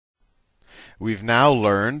we've now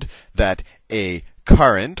learned that a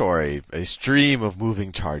current or a stream of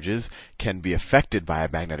moving charges can be affected by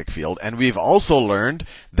a magnetic field, and we've also learned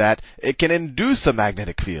that it can induce a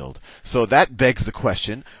magnetic field. So that begs the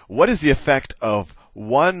question, what is the effect of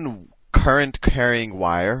one current carrying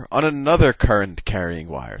wire on another current carrying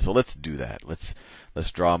wire? So let's do that. Let's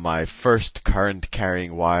draw my first current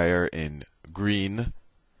carrying wire in green.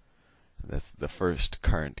 That's the first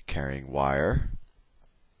current carrying wire.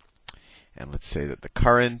 And let's say that the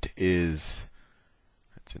current is,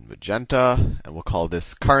 it's in magenta, and we'll call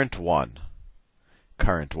this current 1.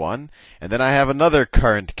 Current 1. And then I have another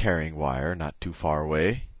current carrying wire, not too far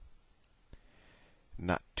away.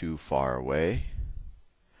 Not too far away.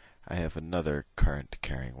 I have another current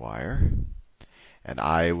carrying wire. And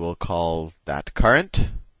I will call that current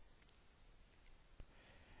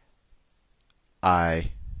I2.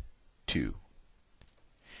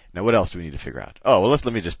 Now, what else do we need to figure out? Oh, well, let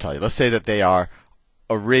me just tell you. Let's say that they are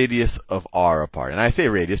a radius of r apart. And I say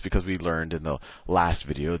radius because we learned in the last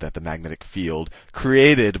video that the magnetic field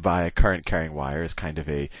created by a current carrying wire is kind of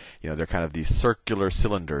a, they're kind of these circular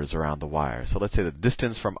cylinders around the wire. So let's say the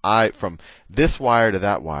distance from this wire to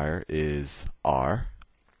that wire is r.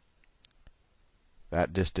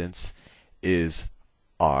 That distance is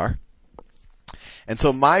r. And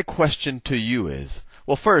so my question to you is,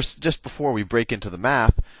 well, first, just before we break into the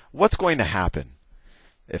math, what's going to happen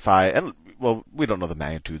if well, we don't know the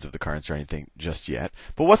magnitudes of the currents or anything just yet,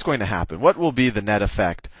 but what's going to happen? What will be the net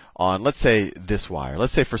effect on, let's say, this wire?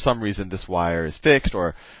 Let's say for some reason this wire is fixed,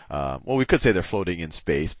 or, well, we could say they're floating in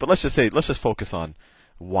space, but let's just focus on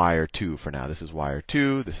wire 2 for now. This is wire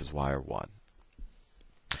 2, this is wire 1.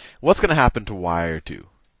 What's going to happen to wire 2?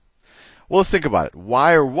 Well, let's think about it.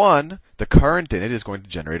 Wire 1, the current in it is going to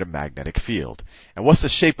generate a magnetic field. And what's the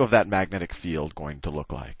shape of that magnetic field going to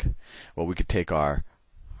look like? Well, we could take our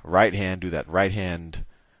right hand, do that right hand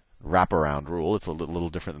wraparound rule. It's a little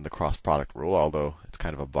different than the cross product rule, although it's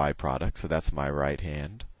kind of a byproduct. So that's my right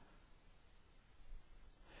hand.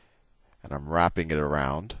 And I'm wrapping it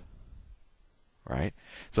around. Right?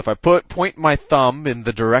 So if I point my thumb in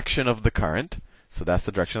the direction of the current, so that's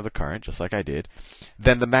the direction of the current, just like I did,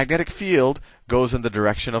 then the magnetic field goes in the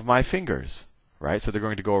direction of my fingers. Right? So they're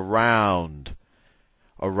going to go around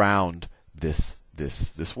this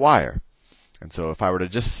wire. And so if I were to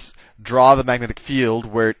just draw the magnetic field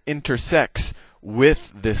where it intersects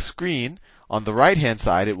with this screen, on the right-hand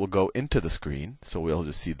side it will go into the screen. So we'll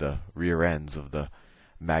just see the rear ends of the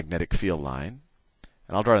magnetic field line.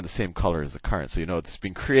 And I'll draw it in the same color as the current, so you know it's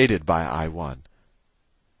being created by I1.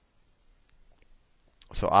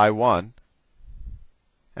 So I1,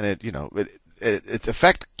 and its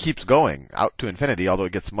effect keeps going out to infinity, although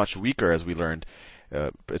it gets much weaker as we learned.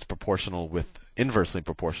 It's inversely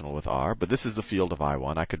proportional with r, but this is the field of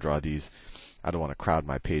I1. I could draw these. I don't want to crowd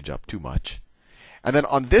my page up too much. And then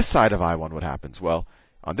on this side of I1, what happens? Well,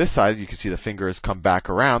 on this side, you can see the fingers come back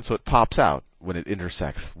around, so it pops out when it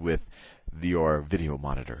intersects with your video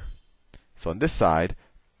monitor. So on this side,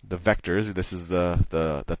 the vectors, this is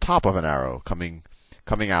the top of an arrow coming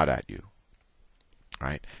out at you.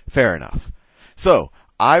 Right? Fair enough. So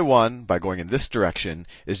I1, by going in this direction,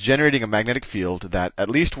 is generating a magnetic field that, at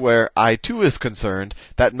least where I2 is concerned,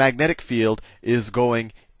 that magnetic field is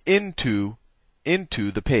going into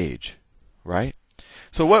the page, right?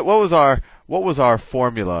 So what was our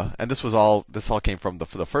formula? And this all came from the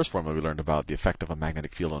first formula we learned about the effect of a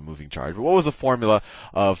magnetic field on a moving charge. But what was the formula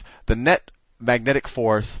of the net magnetic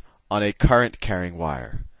force on a current carrying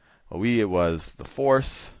wire? Well, it was the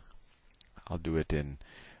force. I'll do it in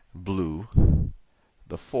blue.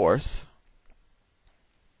 The force,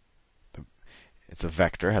 it's a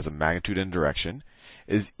vector, has a magnitude and direction,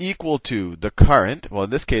 is equal to the current. Well, in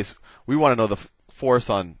this case, we want to know the force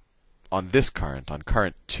on this current, on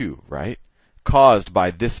current 2, right? Caused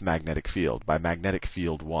by this magnetic field, by magnetic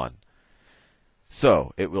field 1.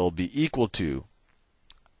 So it will be equal to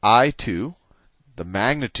I2, the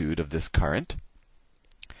magnitude of this current,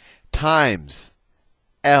 times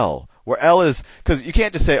L. Where L is, because you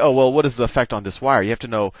can't just say, oh, well, what is the effect on this wire? You have to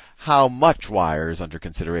know how much wire is under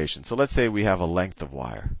consideration. So let's say we have a length of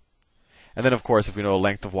wire. And then, of course, if we know a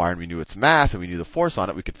length of wire and we knew its mass and we knew the force on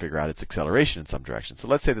it, we could figure out its acceleration in some direction. So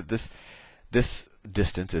let's say that this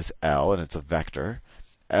distance is L, and it's a vector.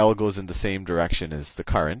 L goes in the same direction as the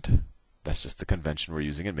current. That's just the convention we're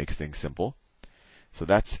using. It makes things simple. So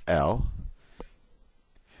that's L.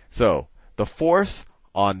 So the force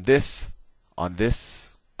on this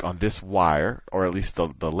wire, or at least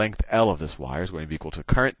the length L of this wire, is going to be equal to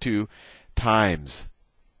current 2 times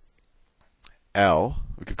L.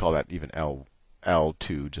 We could call that even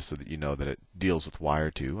L2, just so that you know that it deals with wire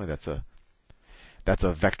 2, and that's a That's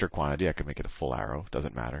a vector quantity. I could make it a full arrow.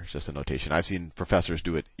 Doesn't matter. It's just a notation. I've seen professors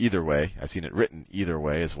do it either way. I've seen it written either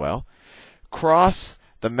way as well. Cross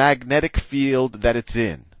the magnetic field that it's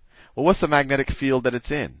in. Well, what's the magnetic field that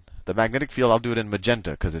it's in? The magnetic field, I'll do it in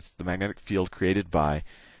magenta because it's the magnetic field created by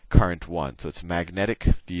current 1. So it's magnetic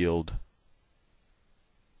field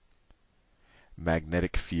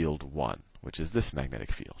 1, which is this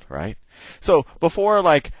magnetic field, right? So before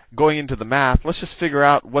like going into the math, let's just figure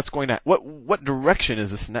out what direction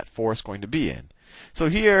is this net force going to be in. So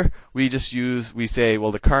here we say,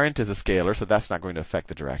 well, the current is a scalar, so that's not going to affect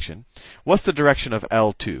the direction. What's the direction of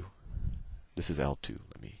L2? This is L2.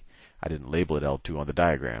 I didn't label it L2 on the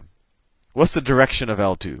diagram. What's the direction of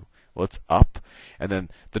L2? Well, it's up. And then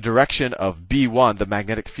the direction of B1, the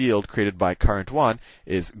magnetic field created by current 1,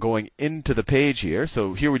 is going into the page here.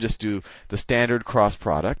 So here we just do the standard cross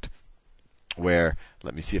product, where,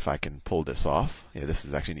 let me see if I can pull this off. Yeah, this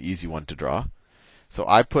is actually an easy one to draw. So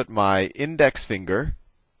I put my index finger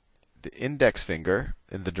in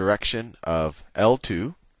the direction of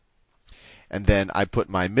L2. And then I put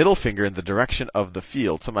my middle finger in the direction of the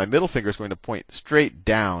field. So my middle finger is going to point straight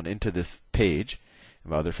down into this page.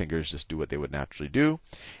 And my other fingers just do what they would naturally do.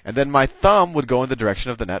 And then my thumb would go in the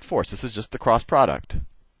direction of the net force. This is just the cross product.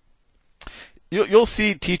 You'll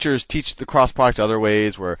see teachers teach the cross product other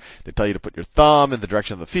ways, where they tell you to put your thumb in the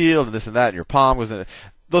direction of the field and this and that, and your palm goes in it.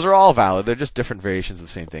 Those are all valid. They're just different variations of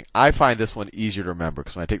the same thing. I find this one easier to remember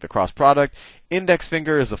because when I take the cross product, index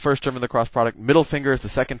finger is the first term in the cross product, middle finger is the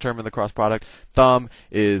second term in the cross product, thumb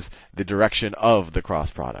is the direction of the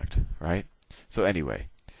cross product, right? So anyway,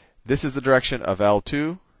 this is the direction of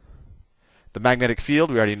L2. The magnetic field,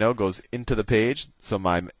 we already know, goes into the page. So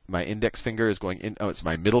my index finger is going in. Oh, it's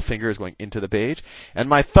my middle finger is going into the page, and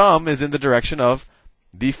my thumb is in the direction of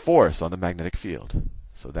the force on the magnetic field.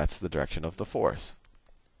 So that's the direction of the force.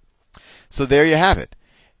 So there you have it.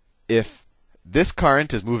 If this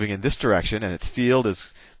current is moving in this direction and its field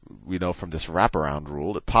is, we know from this wraparound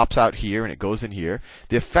rule, it pops out here and it goes in here.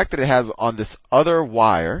 The effect that it has on this other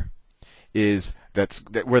wire is that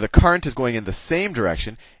where the current is going in the same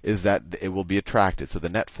direction is that it will be attracted. So the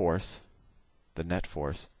net force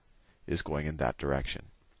is going in that direction.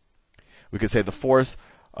 We could say the force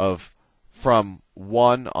from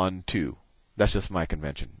 1 on 2. That's just my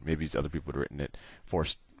convention. Maybe other people would have written it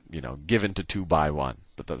force, given to 2 by 1.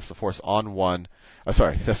 But that's the force on 1.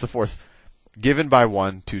 That's the force given by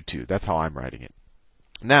 1 to 2. That's how I'm writing it.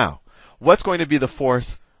 Now, what's going to be the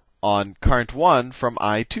force on current 1 from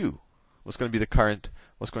I2? What's going to be the current?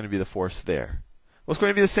 What's going to be the force there? Well, it's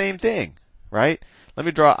going to be the same thing, right? Let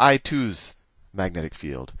me draw I2's magnetic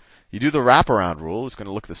field. You do the wraparound rule, it's going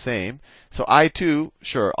to look the same. So I2,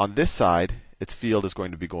 sure, on this side, its field is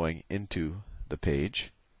going to be going into the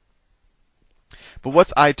page. But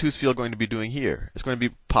what's I2's field going to be doing here? It's going to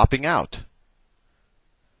be popping out.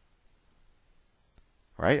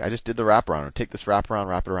 Right? I just did the wraparound. I'll take this wraparound,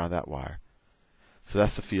 wrap it around that wire. So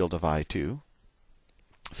that's the field of I2.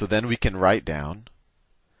 So then we can write down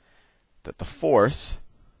that the force,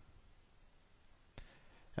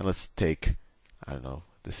 and let's take, I don't know,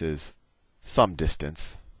 this is some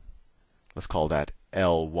distance. Let's call that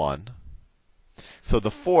L1. So the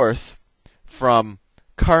force from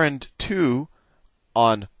current 2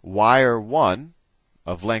 on wire 1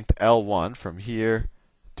 of length L1 from here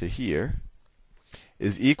to here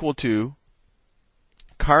is equal to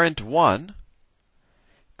current 1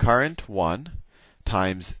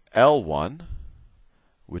 times L1,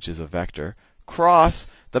 which is a vector, cross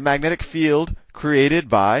the magnetic field created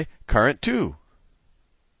by current 2.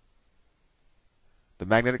 The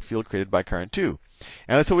magnetic field created by current 2.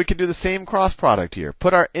 And so we can do the same cross product here.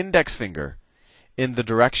 Put our index finger in the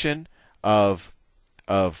direction of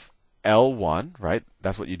L1, right?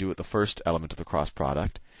 That's what you do with the first element of the cross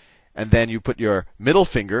product. And then you put your middle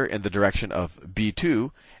finger in the direction of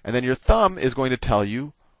B2, and then your thumb is going to tell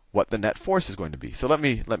you what the net force is going to be. So let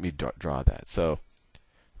me draw that. So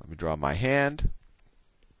let me draw my hand.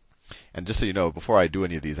 And just so you know, before I do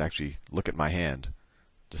any of these, actually look at my hand,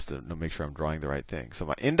 just to make sure I'm drawing the right thing. So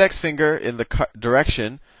my index finger in the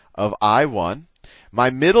direction of I1, my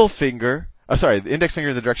middle finger, the index finger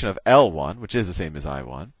in the direction of L1, which is the same as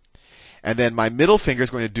I1. And then my middle finger is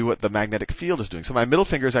going to do what the magnetic field is doing. So my middle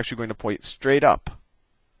finger is actually going to point straight up.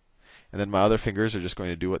 And then my other fingers are just going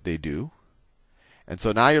to do what they do. And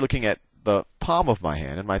so now you're looking at the palm of my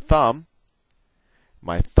hand, and my thumb,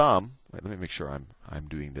 wait, let me make sure I'm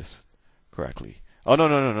doing this correctly. Oh,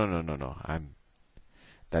 no.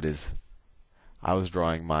 I was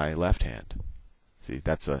drawing my left hand. See,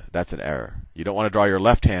 that's an error. You don't want to draw your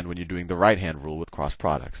left hand when you're doing the right hand rule with cross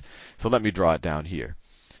products. So let me draw it down here.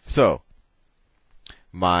 So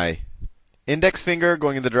my index finger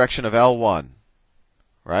going in the direction of L1,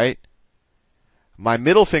 right? My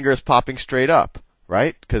middle finger is popping straight up,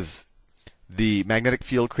 right? Because the magnetic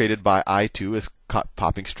field created by I2 is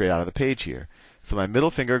popping straight out of the page here. So my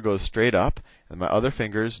middle finger goes straight up, and my other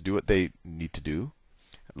fingers do what they need to do,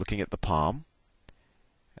 looking at the palm.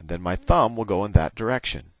 And then my thumb will go in that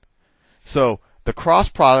direction. So the cross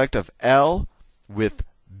product of L with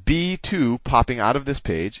B2 popping out of this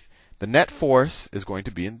page, the net force is going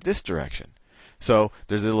to be in this direction. So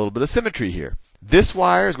there's a little bit of symmetry here. This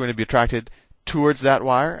wire is going to be attracted towards that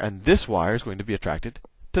wire, and this wire is going to be attracted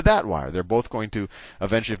to that wire. They're both going to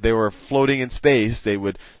eventually, if they were floating in space, they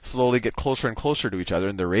would slowly get closer and closer to each other,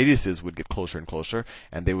 and their radiuses would get closer and closer,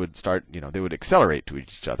 and they would start, they would accelerate to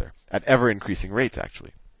each other at ever increasing rates,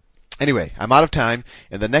 actually. Anyway, I'm out of time.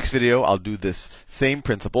 In the next video, I'll do this same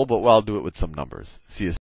principle, but I'll do it with some numbers. See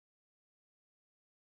you soon.